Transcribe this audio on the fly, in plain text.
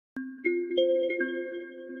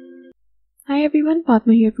Hi everyone,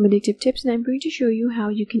 Fatma here from Addictive Tips, and I'm going to show you how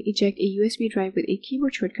you can eject a USB drive with a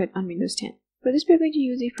keyboard shortcut on Windows 10. For this, we're going to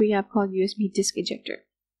use a free app called USB Disk Ejector.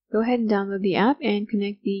 Go ahead and download the app and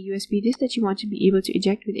connect the USB disk that you want to be able to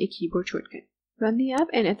eject with a keyboard shortcut. Run the app,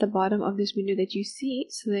 and at the bottom of this window that you see,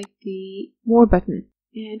 select the More button,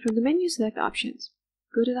 and from the menu select Options.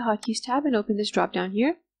 Go to the Hotkeys tab and open this drop down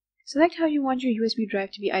here. Select how you want your USB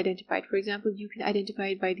drive to be identified. For example, you can identify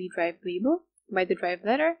it by the drive label, by the drive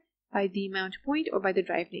letter, by the mount point, or by the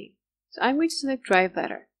drive name. So I'm going to select drive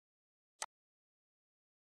letter.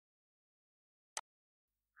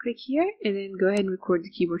 Click here and then go ahead and record the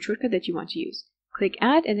keyboard shortcut that you want to use. Click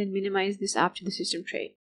add and then minimize this app to the system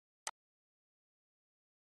tray.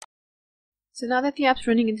 So now that the app's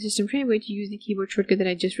running in the system tray, I'm going to use the keyboard shortcut that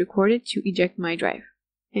I just recorded to eject my drive.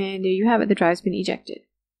 And there you have it, the drive's been ejected.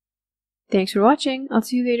 Thanks for watching. I'll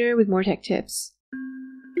see you later with more tech tips.